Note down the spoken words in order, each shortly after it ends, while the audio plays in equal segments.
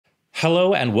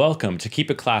Hello and welcome to Keep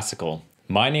It Classical.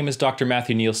 My name is Dr.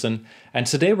 Matthew Nielsen, and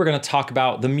today we're going to talk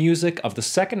about the music of the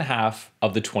second half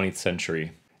of the 20th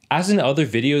century. As in other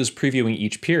videos previewing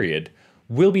each period,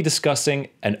 we'll be discussing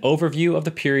an overview of the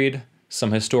period,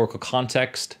 some historical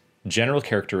context, general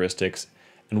characteristics,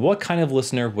 and what kind of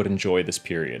listener would enjoy this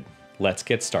period. Let's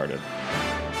get started.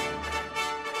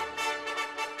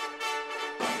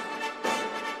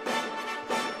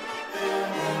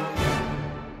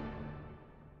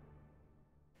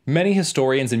 Many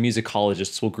historians and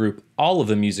musicologists will group all of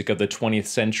the music of the 20th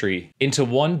century into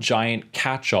one giant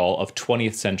catch-all of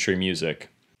 20th century music.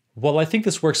 While I think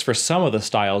this works for some of the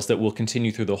styles that will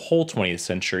continue through the whole 20th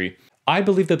century, I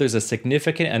believe that there's a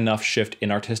significant enough shift in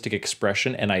artistic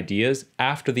expression and ideas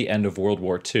after the end of World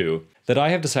War II that I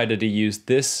have decided to use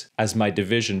this as my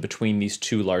division between these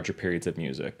two larger periods of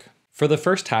music. For the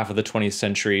first half of the 20th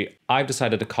century, I've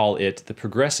decided to call it the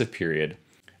progressive period.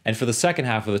 And for the second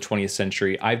half of the 20th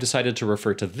century, I've decided to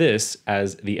refer to this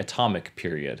as the atomic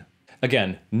period.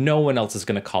 Again, no one else is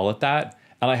going to call it that,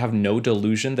 and I have no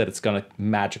delusion that it's going to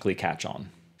magically catch on.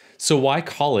 So why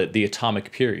call it the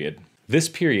atomic period? This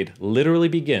period literally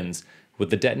begins with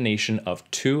the detonation of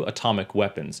 2 atomic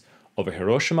weapons over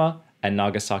Hiroshima and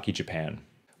Nagasaki, Japan.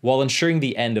 While ensuring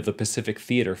the end of the Pacific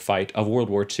theater fight of World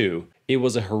War II, it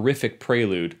was a horrific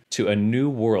prelude to a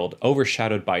new world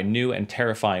overshadowed by new and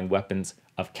terrifying weapons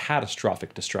of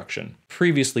catastrophic destruction,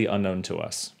 previously unknown to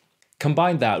us.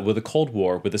 Combine that with a Cold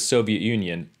War with the Soviet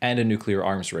Union and a nuclear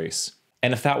arms race.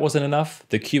 And if that wasn't enough,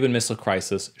 the Cuban Missile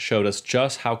Crisis showed us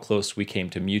just how close we came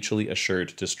to mutually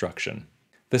assured destruction.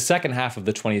 The second half of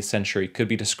the 20th century could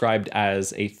be described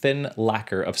as a thin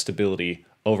lacquer of stability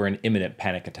over an imminent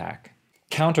panic attack.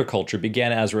 Counterculture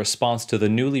began as a response to the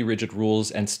newly rigid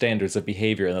rules and standards of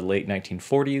behavior in the late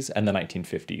 1940s and the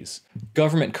 1950s.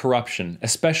 Government corruption,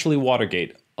 especially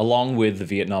Watergate, along with the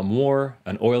Vietnam War,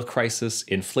 an oil crisis,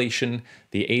 inflation,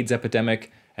 the AIDS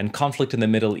epidemic, and conflict in the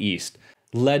Middle East,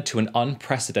 led to an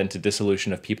unprecedented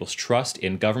dissolution of people's trust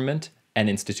in government and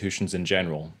institutions in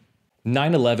general.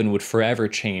 9/11 would forever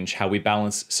change how we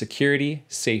balance security,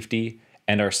 safety,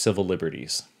 and our civil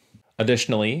liberties.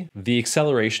 Additionally, the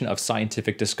acceleration of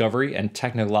scientific discovery and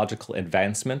technological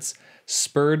advancements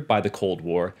spurred by the Cold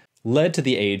War led to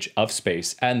the age of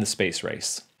space and the space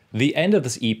race. The end of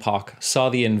this epoch saw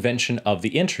the invention of the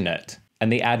internet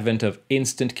and the advent of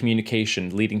instant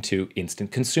communication leading to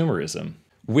instant consumerism.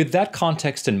 With that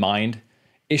context in mind,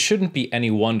 it shouldn't be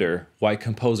any wonder why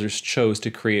composers chose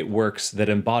to create works that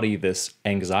embody this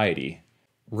anxiety.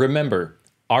 Remember,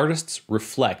 artists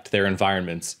reflect their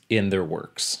environments in their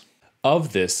works.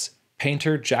 Of this,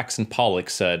 painter Jackson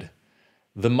Pollock said,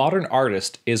 "The modern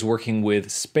artist is working with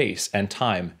space and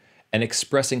time and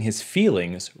expressing his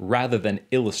feelings rather than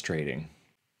illustrating."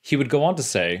 He would go on to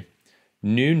say,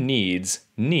 "New needs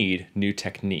need new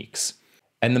techniques,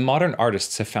 and the modern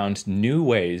artists have found new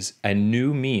ways and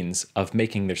new means of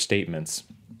making their statements.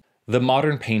 The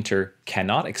modern painter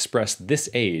cannot express this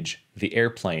age, the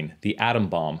airplane, the atom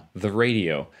bomb, the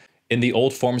radio, in the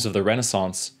old forms of the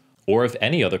Renaissance, or of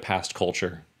any other past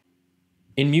culture."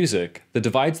 In music, the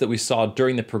divides that we saw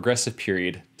during the progressive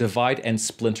period divide and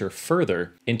splinter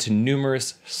further into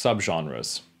numerous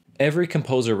subgenres. Every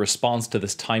composer responds to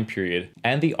this time period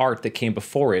and the art that came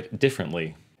before it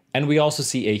differently. And we also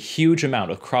see a huge amount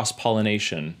of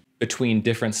cross-pollination between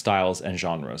different styles and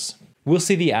genres. We'll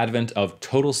see the advent of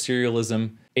total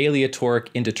serialism,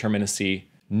 aleatoric indeterminacy,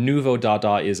 nouveau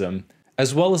dadaism,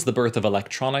 as well as the birth of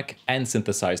electronic and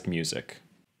synthesized music.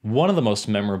 One of the most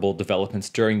memorable developments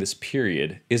during this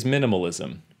period is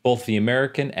minimalism, both the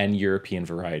American and European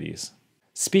varieties.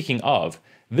 Speaking of,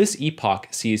 this epoch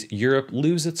sees Europe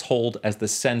lose its hold as the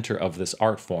center of this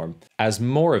art form, as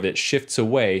more of it shifts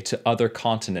away to other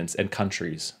continents and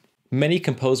countries. Many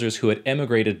composers who had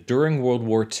emigrated during World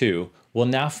War II will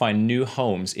now find new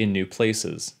homes in new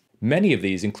places. Many of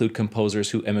these include composers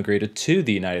who emigrated to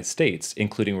the United States,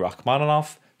 including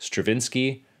Rachmaninoff,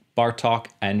 Stravinsky, Bartók,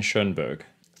 and Schoenberg.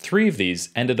 3 of these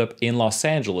ended up in Los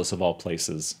Angeles of all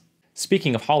places.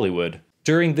 Speaking of Hollywood,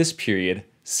 during this period,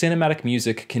 cinematic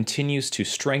music continues to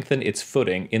strengthen its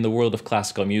footing in the world of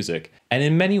classical music, and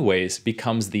in many ways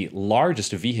becomes the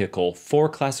largest vehicle for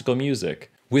classical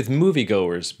music, with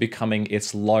moviegoers becoming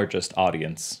its largest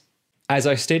audience. As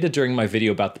I stated during my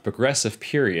video about the progressive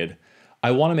period, I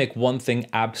want to make one thing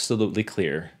absolutely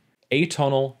clear.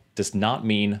 Atonal does not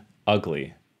mean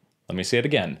ugly. Let me say it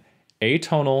again.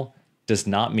 Atonal does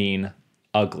not mean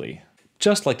ugly.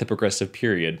 Just like the progressive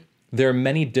period, there are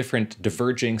many different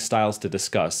diverging styles to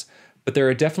discuss, but there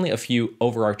are definitely a few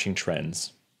overarching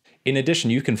trends. In addition,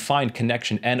 you can find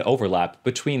connection and overlap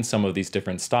between some of these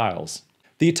different styles.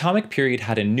 The atomic period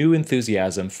had a new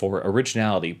enthusiasm for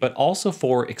originality, but also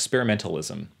for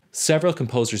experimentalism. Several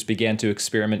composers began to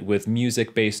experiment with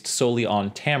music based solely on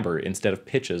timbre instead of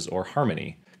pitches or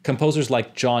harmony. Composers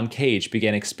like John Cage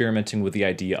began experimenting with the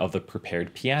idea of the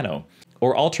prepared piano,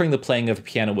 or altering the playing of a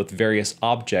piano with various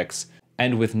objects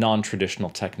and with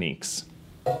non-traditional techniques.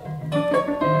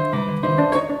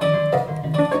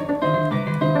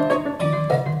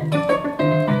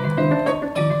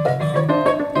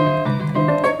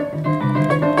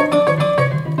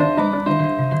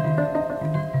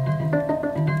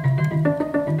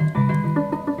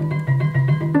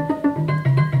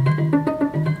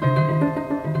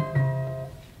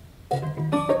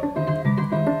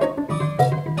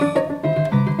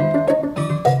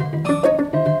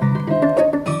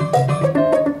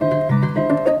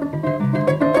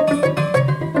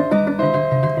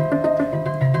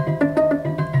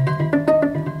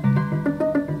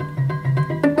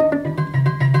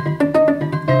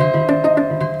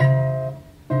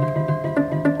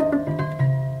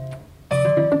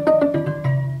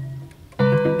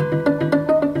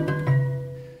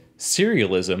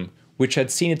 Serialism, which had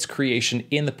seen its creation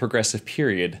in the progressive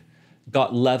period,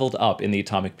 got leveled up in the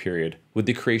atomic period with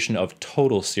the creation of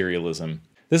total serialism.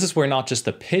 This is where not just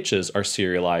the pitches are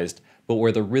serialized, but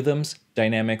where the rhythms,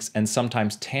 dynamics, and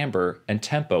sometimes timbre and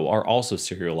tempo are also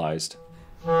serialized.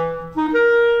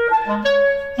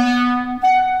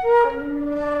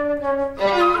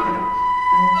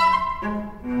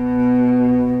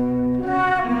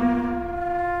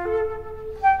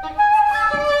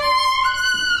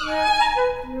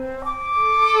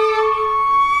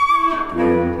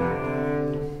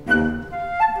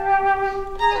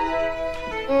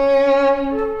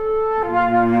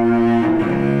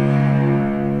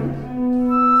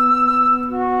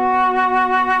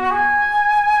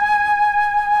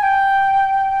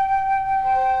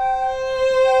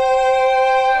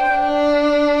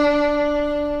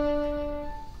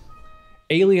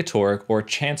 Aleatoric or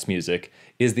chance music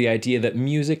is the idea that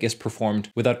music is performed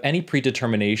without any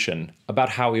predetermination about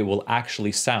how it will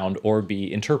actually sound or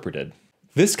be interpreted.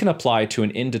 This can apply to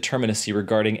an indeterminacy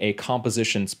regarding a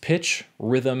composition's pitch,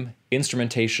 rhythm,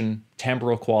 instrumentation,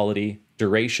 timbral quality,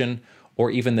 duration, or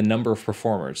even the number of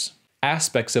performers.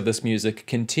 Aspects of this music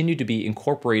continue to be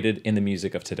incorporated in the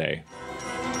music of today.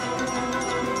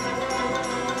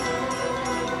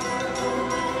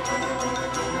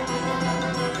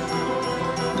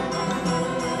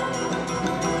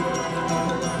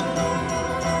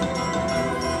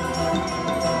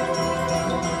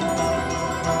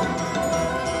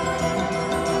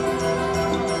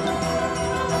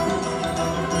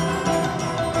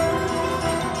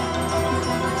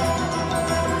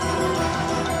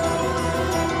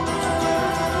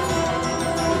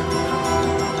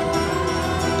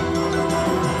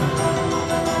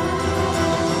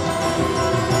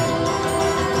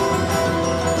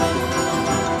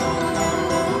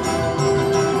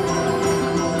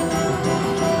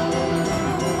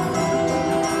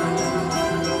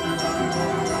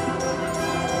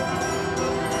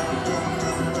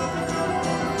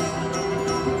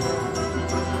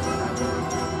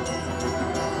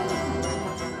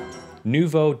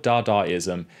 Nouveau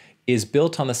Dadaism is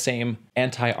built on the same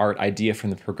anti-art idea from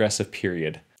the progressive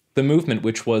period. The movement,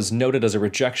 which was noted as a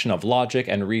rejection of logic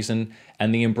and reason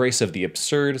and the embrace of the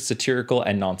absurd, satirical,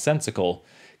 and nonsensical,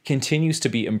 continues to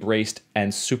be embraced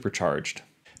and supercharged.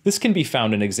 This can be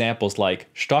found in examples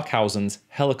like Stockhausen's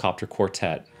Helicopter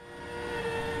Quartet.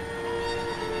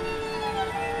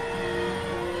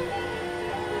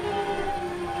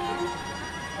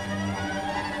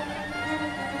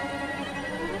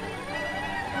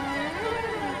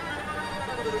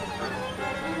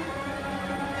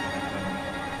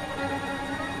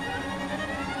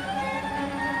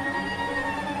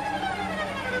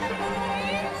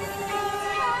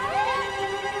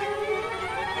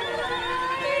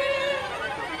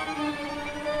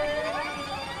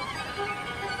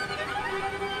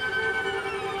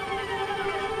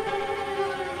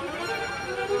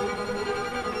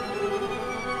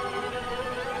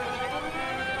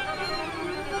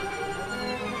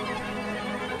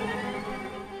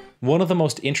 One of the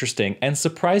most interesting and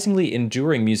surprisingly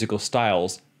enduring musical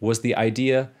styles was the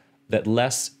idea that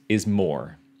less is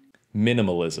more.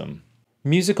 Minimalism.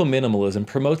 Musical minimalism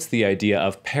promotes the idea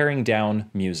of paring down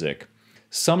music.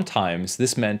 Sometimes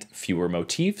this meant fewer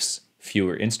motifs,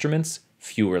 fewer instruments,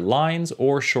 fewer lines,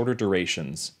 or shorter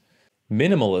durations.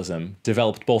 Minimalism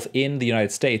developed both in the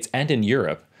United States and in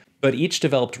Europe, but each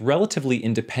developed relatively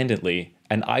independently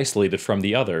and isolated from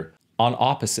the other on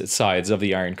opposite sides of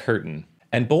the Iron Curtain,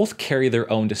 and both carry their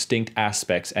own distinct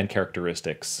aspects and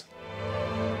characteristics.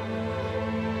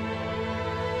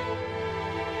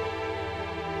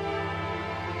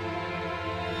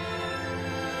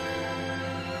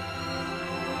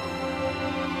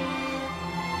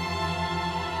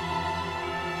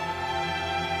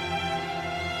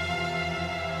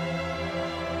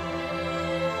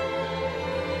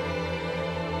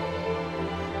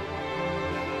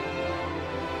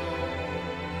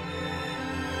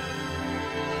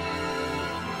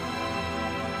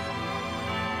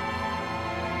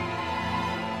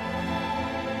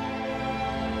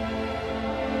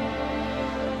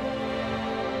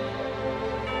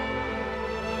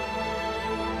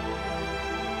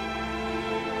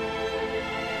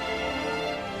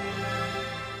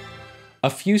 A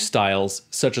few styles,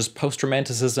 such as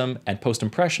post-romanticism and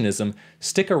post-impressionism,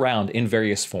 stick around in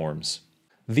various forms.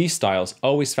 These styles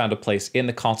always found a place in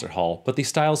the concert hall, but these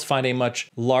styles find a much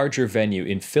larger venue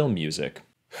in film music.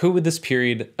 Who would this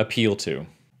period appeal to?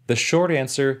 The short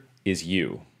answer is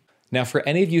you. Now, for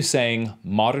any of you saying,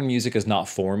 modern music is not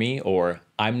for me, or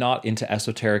I'm not into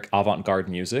esoteric avant-garde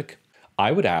music,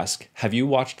 I would ask, have you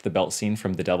watched the belt scene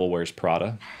from The Devil Wears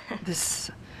Prada?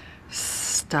 This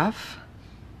stuff?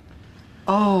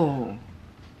 Oh,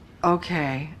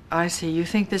 okay, I see. You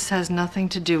think this has nothing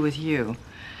to do with you.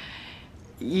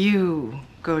 You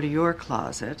go to your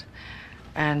closet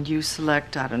and you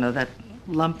select, I don't know, that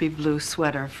lumpy blue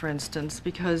sweater, for instance,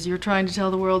 because you're trying to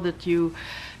tell the world that you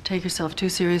take yourself too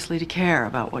seriously to care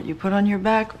about what you put on your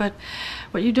back. But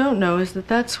what you don't know is that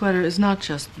that sweater is not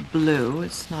just blue,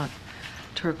 it's not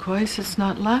turquoise, it's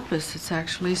not lapis, it's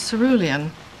actually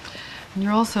cerulean. And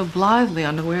you're also blithely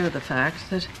unaware of the fact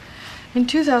that in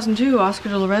 2002, Oscar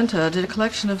de la Renta did a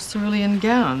collection of cerulean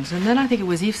gowns, and then I think it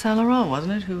was Yves Saint Laurent,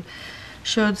 wasn't it, who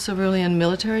showed cerulean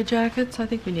military jackets. I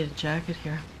think we need a jacket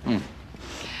here.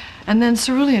 And then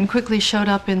cerulean quickly showed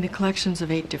up in the collections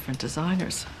of 8 different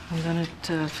designers. And then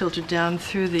it filtered down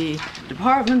through the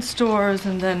department stores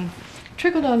and then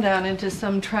trickled on down into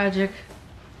some tragic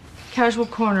casual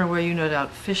corner where you no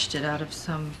doubt fished it out of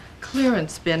some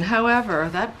clearance bin. However,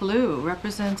 that blue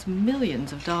represents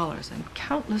millions of dollars and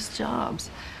countless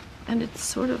jobs. And it's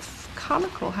sort of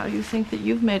comical how you think that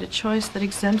you've made a choice that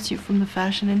exempts you from the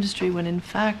fashion industry when in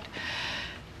fact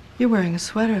you're wearing a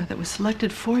sweater that was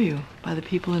selected for you by the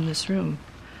people in this room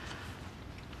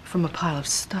from a pile of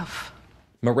stuff.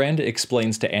 Miranda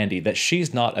explains to Andy that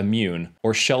she's not immune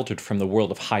or sheltered from the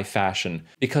world of high fashion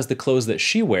because the clothes that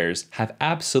she wears have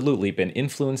absolutely been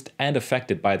influenced and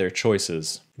affected by their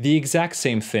choices. The exact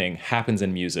same thing happens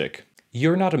in music.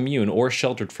 You're not immune or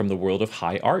sheltered from the world of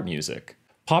high art music.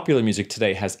 Popular music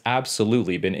today has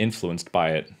absolutely been influenced by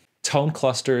it. Tone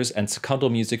clusters and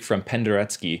secondal music from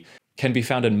Penderecki can be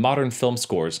found in modern film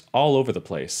scores all over the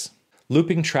place.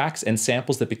 Looping tracks and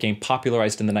samples that became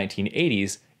popularized in the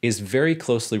 1980s is very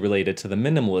closely related to the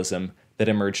minimalism that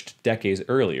emerged decades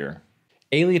earlier.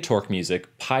 Aleatoric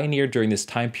music, pioneered during this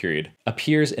time period,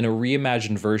 appears in a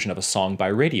reimagined version of a song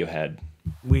by Radiohead.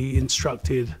 We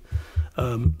instructed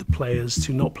the players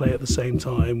to not play at the same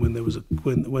time. When there was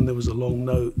a long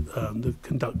note, the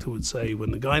conductor would say,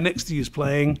 when the guy next to you is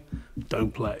playing,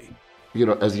 don't play. You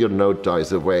know, as your note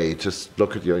dies away, just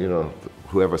look at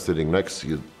whoever's sitting next to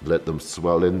you, let them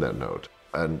swell in their note.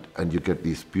 And you get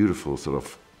these beautiful sort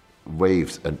of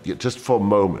waves, and just for a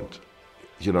moment,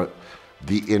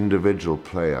 the individual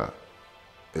player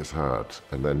is heard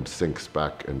and then sinks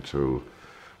back into,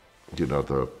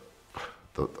 the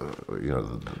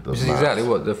Which is exactly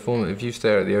what the form. If you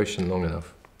stare at the ocean long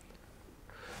enough,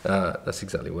 that's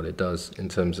exactly what it does in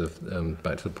terms of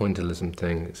back to the pointillism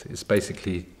thing. It's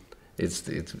basically, it's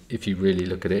if you really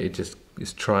look at it,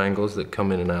 it's triangles that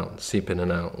come in and out, seep in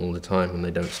and out all the time, and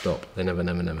they don't stop. They never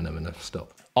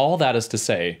stop. All that is to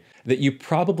say that you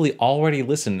probably already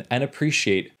listen and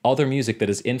appreciate other music that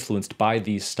is influenced by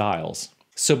these styles.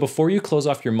 So before you close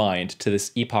off your mind to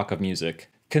this epoch of music,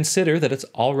 consider that it's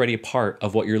already a part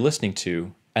of what you're listening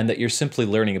to and that you're simply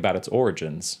learning about its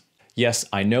origins. Yes,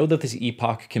 I know that this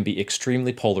epoch can be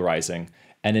extremely polarizing,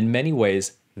 and in many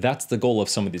ways, that's the goal of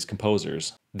some of these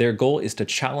composers. Their goal is to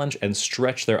challenge and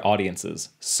stretch their audiences,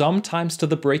 sometimes to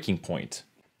the breaking point.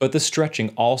 But the stretching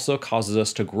also causes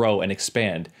us to grow and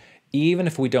expand, even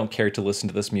if we don't care to listen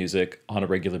to this music on a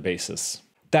regular basis.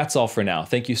 That's all for now.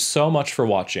 Thank you so much for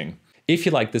watching. If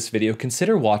you like this video,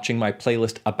 consider watching my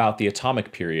playlist about the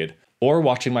atomic period, or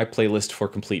watching my playlist for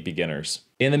complete beginners.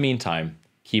 In the meantime,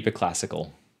 keep it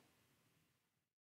classical.